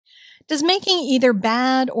Does making either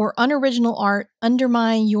bad or unoriginal art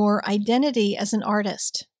undermine your identity as an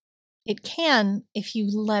artist? It can if you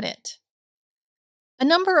let it. A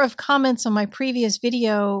number of comments on my previous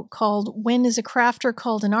video called When is a Crafter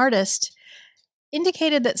Called an Artist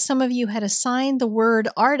indicated that some of you had assigned the word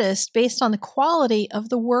artist based on the quality of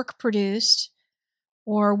the work produced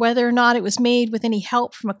or whether or not it was made with any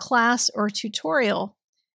help from a class or a tutorial.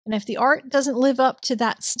 And if the art doesn't live up to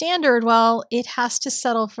that standard, well, it has to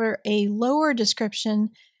settle for a lower description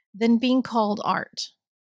than being called art.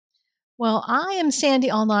 Well, I am Sandy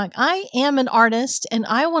Allnock. I am an artist, and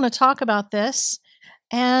I want to talk about this.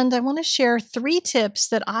 And I want to share 3 tips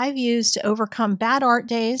that I've used to overcome bad art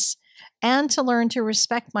days and to learn to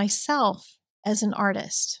respect myself as an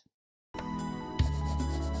artist.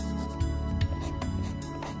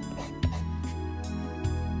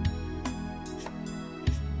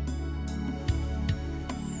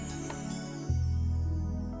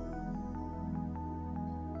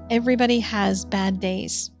 Everybody has bad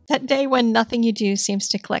days. That day when nothing you do seems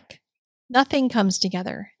to click. Nothing comes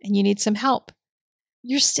together and you need some help.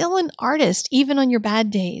 You're still an artist even on your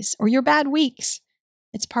bad days or your bad weeks.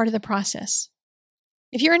 It's part of the process.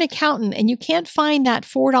 If you're an accountant and you can't find that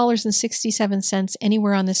 $4.67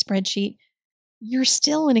 anywhere on the spreadsheet, you're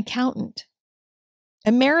still an accountant.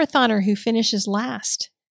 A marathoner who finishes last,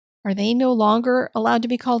 are they no longer allowed to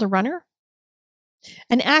be called a runner?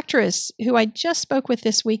 An actress who I just spoke with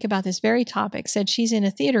this week about this very topic said she's in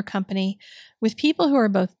a theater company with people who are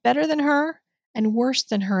both better than her and worse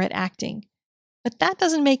than her at acting. But that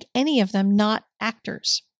doesn't make any of them not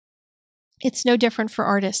actors. It's no different for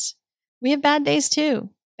artists. We have bad days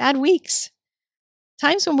too, bad weeks.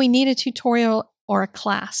 Times when we need a tutorial or a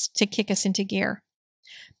class to kick us into gear.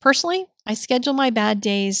 Personally, I schedule my bad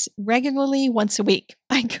days regularly once a week.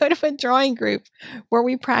 I go to a drawing group where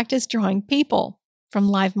we practice drawing people from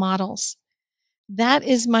live models. That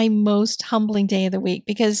is my most humbling day of the week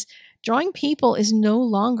because drawing people is no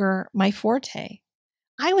longer my forte.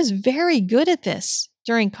 I was very good at this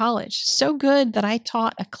during college, so good that I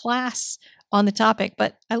taught a class on the topic,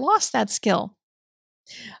 but I lost that skill.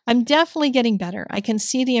 I'm definitely getting better. I can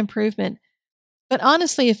see the improvement. But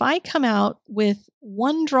honestly, if I come out with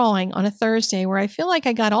one drawing on a Thursday where I feel like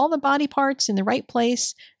I got all the body parts in the right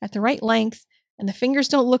place at the right length and the fingers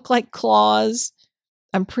don't look like claws,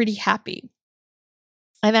 I'm pretty happy.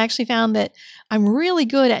 I've actually found that I'm really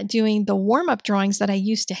good at doing the warm-up drawings that I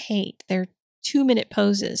used to hate. They're 2-minute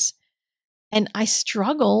poses. And I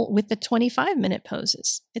struggle with the 25-minute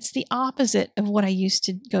poses. It's the opposite of what I used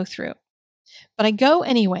to go through. But I go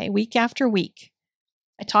anyway, week after week.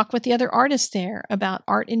 I talk with the other artists there about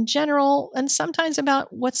art in general and sometimes about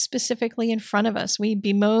what's specifically in front of us. We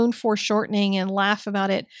bemoan foreshortening and laugh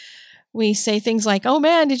about it. We say things like, oh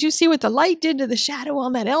man, did you see what the light did to the shadow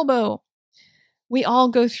on that elbow? We all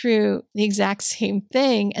go through the exact same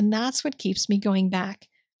thing, and that's what keeps me going back.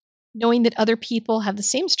 Knowing that other people have the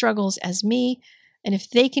same struggles as me, and if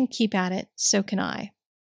they can keep at it, so can I.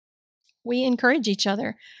 We encourage each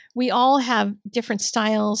other. We all have different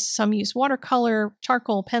styles. Some use watercolor,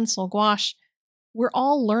 charcoal, pencil, gouache. We're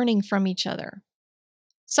all learning from each other.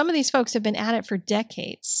 Some of these folks have been at it for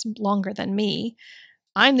decades, longer than me.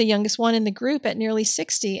 I'm the youngest one in the group at nearly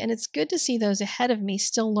 60, and it's good to see those ahead of me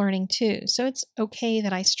still learning too, so it's okay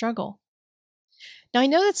that I struggle. Now, I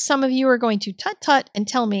know that some of you are going to tut-tut and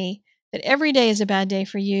tell me that every day is a bad day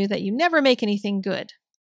for you, that you never make anything good.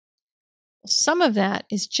 Some of that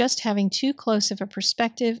is just having too close of a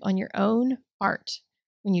perspective on your own art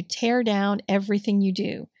when you tear down everything you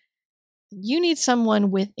do. You need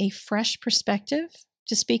someone with a fresh perspective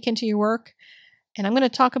to speak into your work, and I'm going to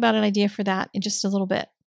talk about an idea for that in just a little bit.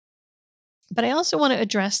 But I also want to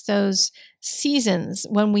address those seasons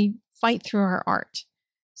when we fight through our art.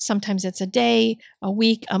 Sometimes it's a day, a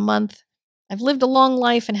week, a month. I've lived a long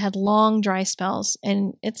life and had long dry spells,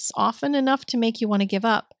 and it's often enough to make you want to give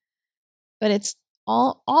up. But it's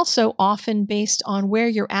also often based on where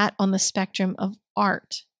you're at on the spectrum of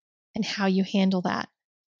art and how you handle that.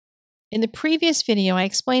 In the previous video, I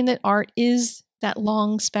explained that art is that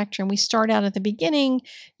long spectrum. We start out at the beginning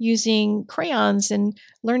using crayons and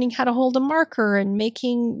learning how to hold a marker and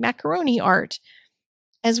making macaroni art.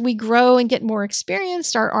 As we grow and get more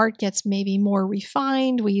experienced, our art gets maybe more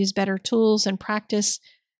refined. We use better tools and practice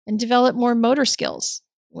and develop more motor skills.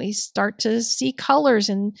 We start to see colors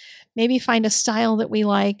and maybe find a style that we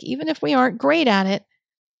like, even if we aren't great at it.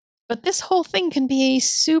 But this whole thing can be a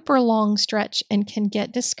super long stretch and can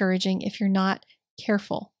get discouraging if you're not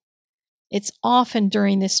careful. It's often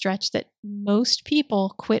during this stretch that most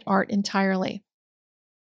people quit art entirely.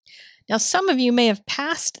 Now, some of you may have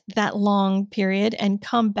passed that long period and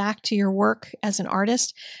come back to your work as an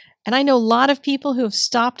artist. And I know a lot of people who have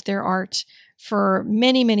stopped their art for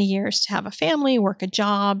many, many years to have a family, work a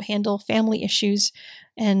job, handle family issues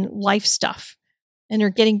and life stuff. And are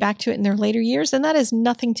getting back to it in their later years. And that is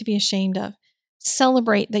nothing to be ashamed of.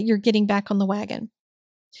 Celebrate that you're getting back on the wagon.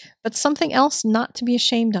 But something else not to be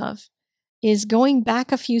ashamed of is going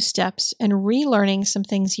back a few steps and relearning some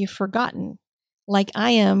things you've forgotten, like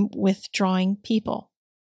I am with drawing people.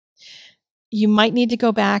 You might need to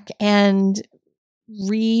go back and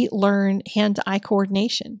relearn hand-to-eye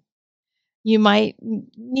coordination. You might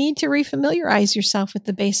need to refamiliarize yourself with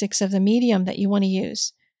the basics of the medium that you want to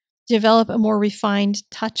use. Develop a more refined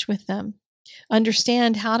touch with them.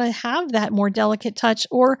 Understand how to have that more delicate touch,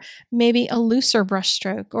 or maybe a looser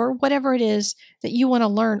brushstroke, or whatever it is that you want to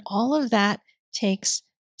learn. All of that takes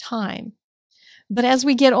time. But as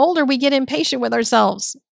we get older, we get impatient with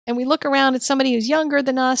ourselves, and we look around at somebody who's younger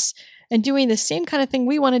than us and doing the same kind of thing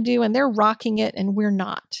we want to do, and they're rocking it and we're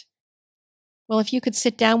not. Well, if you could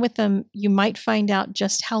sit down with them, you might find out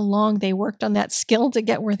just how long they worked on that skill to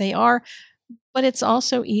get where they are. But it's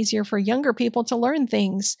also easier for younger people to learn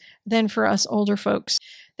things than for us older folks.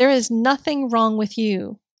 There is nothing wrong with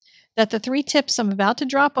you that the 3 tips I'm about to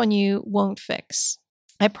drop on you won't fix.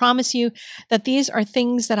 I promise you that these are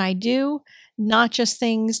things that I do, not just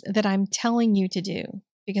things that I'm telling you to do,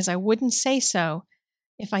 because I wouldn't say so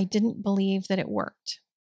if I didn't believe that it worked.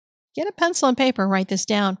 Get a pencil and paper, write this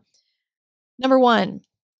down. Number 1,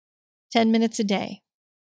 10 minutes a day.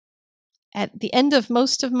 At the end of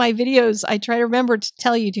most of my videos, I try to remember to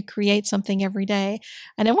tell you to create something every day.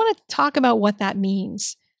 And I want to talk about what that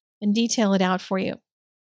means and detail it out for you.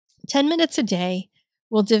 10 minutes a day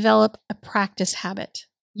will develop a practice habit.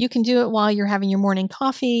 You can do it while you're having your morning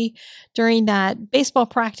coffee, during that baseball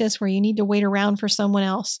practice where you need to wait around for someone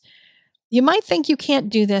else. You might think you can't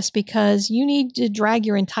do this because you need to drag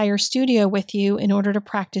your entire studio with you in order to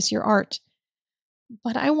practice your art.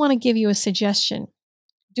 But I want to give you a suggestion.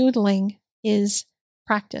 Doodling is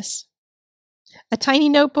practice. A tiny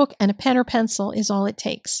notebook and a pen or pencil is all it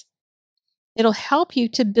takes. It'll help you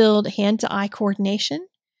to build hand-to-eye coordination,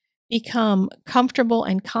 become comfortable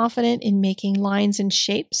and confident in making lines and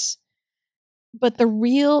shapes. But the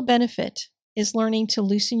real benefit is learning to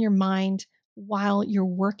loosen your mind while you're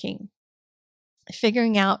working.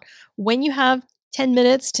 Figuring out when you have 10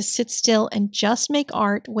 minutes to sit still and just make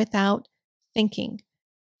art without thinking.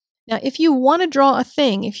 Now, if you want to draw a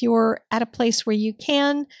thing, if you're at a place where you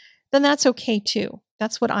can, then that's okay too.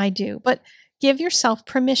 That's what I do. But give yourself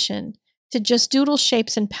permission to just doodle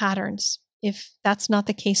shapes and patterns if that's not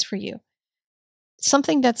the case for you.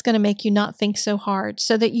 Something that's going to make you not think so hard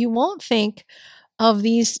so that you won't think of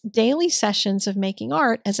these daily sessions of making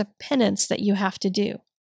art as a penance that you have to do.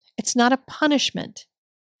 It's not a punishment.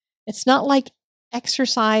 It's not like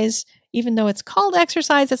exercise. Even though it's called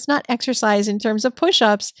exercise, it's not exercise in terms of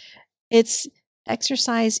push-ups. It's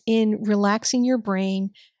exercise in relaxing your brain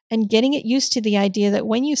and getting it used to the idea that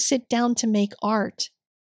when you sit down to make art,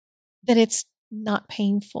 that it's not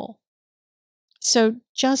painful. So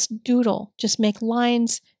just doodle, just make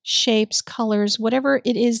lines, shapes, colors, whatever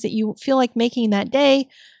it is that you feel like making that day,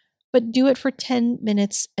 but do it for 10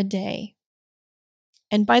 minutes a day.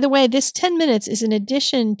 And by the way, this 10 minutes is in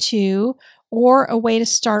addition to, or a way to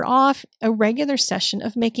start off, a regular session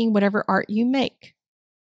of making whatever art you make.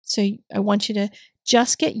 So I want you to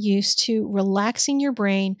just get used to relaxing your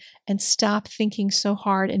brain and stop thinking so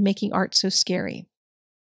hard and making art so scary.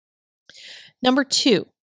 Number 2,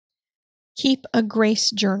 keep a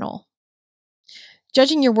grace journal.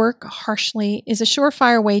 Judging your work harshly is a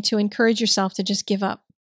surefire way to encourage yourself to just give up.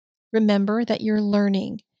 Remember that you're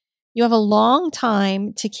learning. You have a long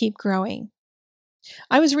time to keep growing.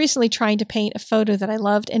 I was recently trying to paint a photo that I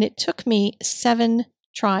loved, and it took me 7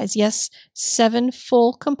 tries. Yes, 7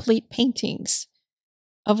 full, complete paintings,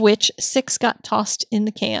 of which 6 got tossed in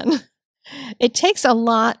the can. It takes a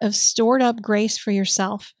lot of stored up grace for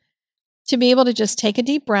yourself to be able to just take a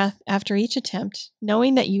deep breath after each attempt,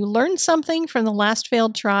 knowing that you learned something from the last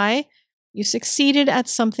failed try, you succeeded at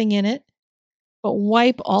something in it, but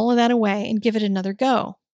wipe all of that away and give it another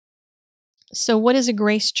go. So what is a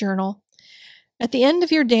grace journal? At the end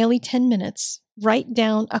of your daily 10 minutes, write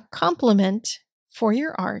down a compliment for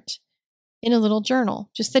your art in a little journal,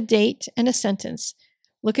 just a date and a sentence.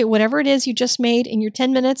 Look at whatever it is you just made in your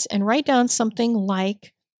 10 minutes and write down something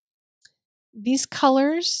like, "These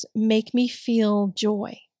colors make me feel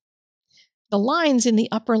joy. The lines in the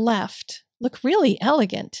upper left look really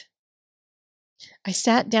elegant. I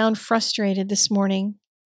sat down frustrated this morning,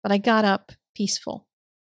 but I got up peaceful."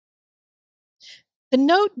 The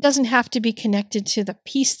note doesn't have to be connected to the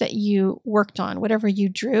piece that you worked on, whatever you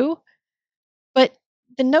drew, but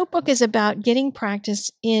the notebook is about getting practice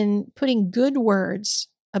in putting good words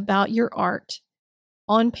about your art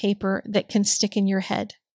on paper that can stick in your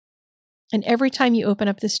head. And every time you open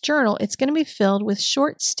up this journal, it's going to be filled with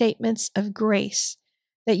short statements of grace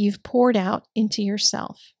that you've poured out into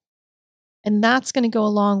yourself. And that's going to go a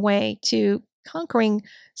long way to conquering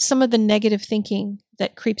some of the negative thinking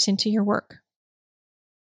that creeps into your work.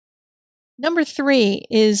 Number 3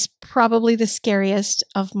 is probably the scariest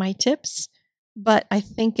of my tips, but I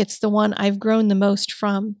think it's the one I've grown the most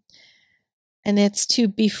from. And it's to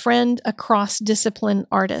befriend a cross-discipline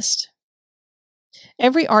artist.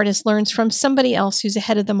 Every artist learns from somebody else who's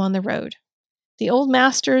ahead of them on the road. The old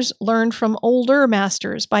masters learned from older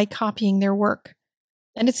masters by copying their work.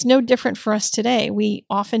 And it's no different for us today. We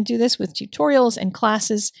often do this with tutorials and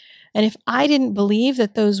classes. And if I didn't believe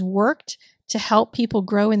that those worked to help people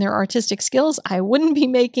grow in their artistic skills, I wouldn't be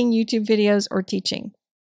making YouTube videos or teaching.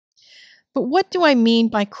 But what do I mean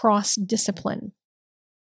by cross-discipline?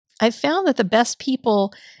 I've found that the best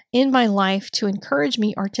people in my life to encourage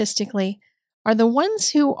me artistically are the ones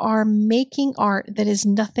who are making art that is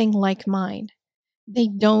nothing like mine. They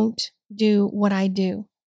don't do what I do.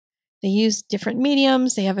 They use different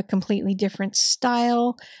mediums. They have a completely different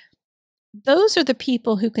style. Those are the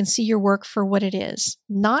people who can see your work for what it is,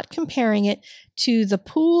 not comparing it to the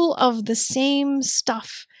pool of the same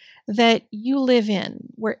stuff that you live in,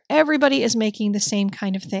 where everybody is making the same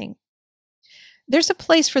kind of thing. There's a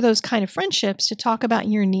place for those kind of friendships to talk about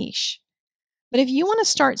your niche. But if you want to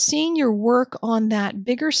start seeing your work on that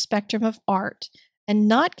bigger spectrum of art and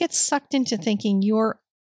not get sucked into thinking you're,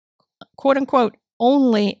 quote unquote,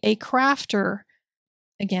 only a crafter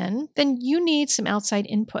again, then you need some outside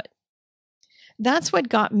input. That's what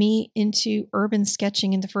got me into urban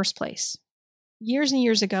sketching in the first place. Years and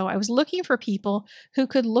years ago, I was looking for people who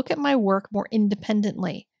could look at my work more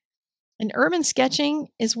independently. And urban sketching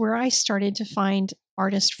is where I started to find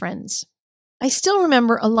artist friends. I still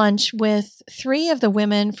remember a lunch with 3 of the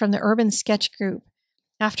women from the urban sketch group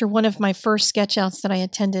after one of my first sketch outs that I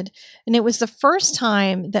attended. And it was the first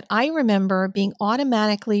time that I remember being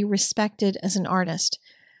automatically respected as an artist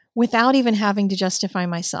without even having to justify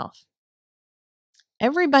myself.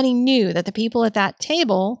 Everybody knew that the people at that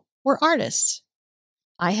table were artists.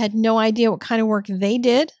 I had no idea what kind of work they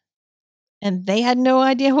did, and they had no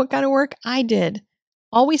idea what kind of work I did.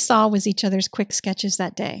 All we saw was each other's quick sketches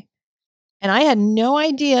that day. And I had no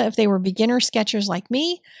idea if they were beginner sketchers like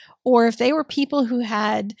me or if they were people who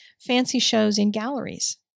had fancy shows in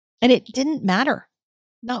galleries. And it didn't matter,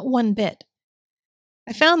 not one bit.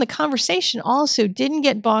 I found the conversation also didn't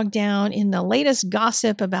get bogged down in the latest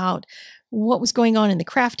gossip about what was going on in the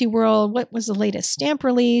crafty world, what was the latest stamp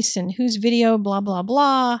release, and whose video, blah, blah,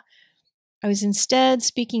 blah. I was instead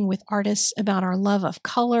speaking with artists about our love of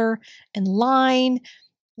color and line,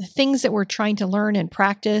 the things that we're trying to learn and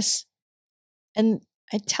practice. And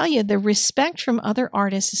I tell you, the respect from other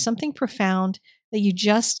artists is something profound that you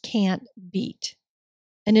just can't beat.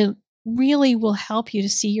 And it really will help you to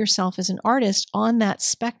see yourself as an artist on that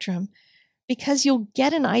spectrum because you'll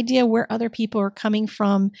get an idea where other people are coming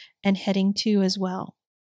from and heading to as well.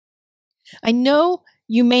 I know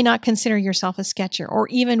you may not consider yourself a sketcher or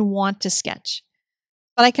even want to sketch,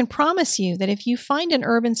 but I can promise you that if you find an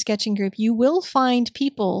urban sketching group, you will find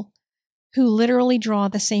people who literally draw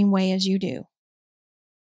the same way as you do.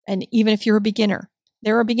 And even if you're a beginner,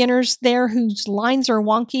 there are beginners there whose lines are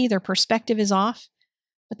wonky, their perspective is off,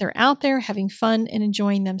 but they're out there having fun and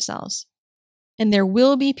enjoying themselves. And there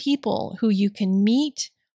will be people who you can meet,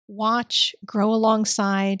 watch, grow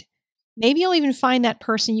alongside. Maybe you'll even find that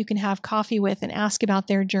person you can have coffee with and ask about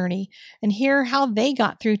their journey and hear how they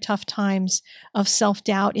got through tough times of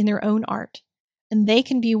self-doubt in their own art. And they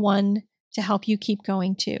can be one to help you keep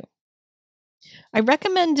going too. I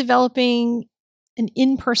recommend developing an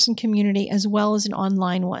in-person community as well as an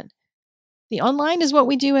online one. The online is what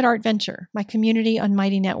we do at ArtVenture, my community on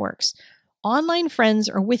Mighty Networks. Online friends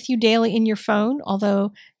are with you daily in your phone,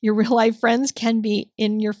 although your real-life friends can be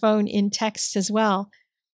in your phone in text as well.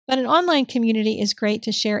 But an online community is great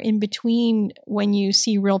to share in between when you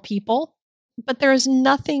see real people. But there is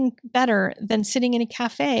nothing better than sitting in a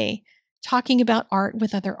cafe talking about art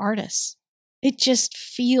with other artists. It just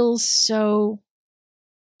feels so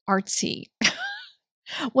artsy.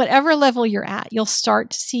 Whatever level you're at, you'll start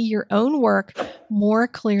to see your own work more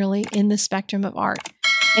clearly in the spectrum of art.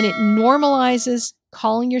 And it normalizes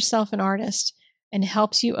calling yourself an artist and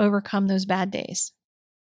helps you overcome those bad days.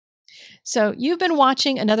 So you've been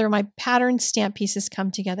watching another of my pattern stamp pieces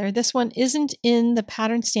come together. This one isn't in the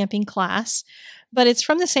pattern stamping class, but it's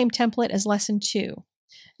from the same template as lesson 2.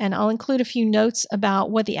 And I'll include a few notes about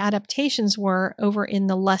what the adaptations were over in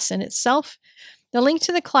the lesson itself. The link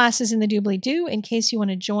to the class is in the doobly-doo in case you want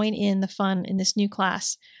to join in the fun in this new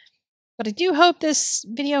class. But I do hope this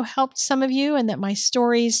video helped some of you and that my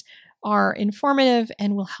stories are informative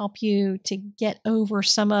and will help you to get over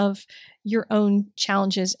some of your own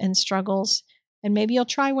challenges and struggles. And maybe you'll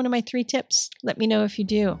try one of my 3 tips. Let me know if you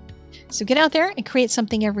do. So get out there and create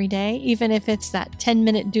something every day, even if it's that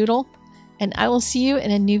 10-minute doodle. And I will see you in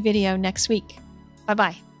a new video next week.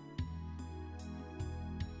 Bye-bye.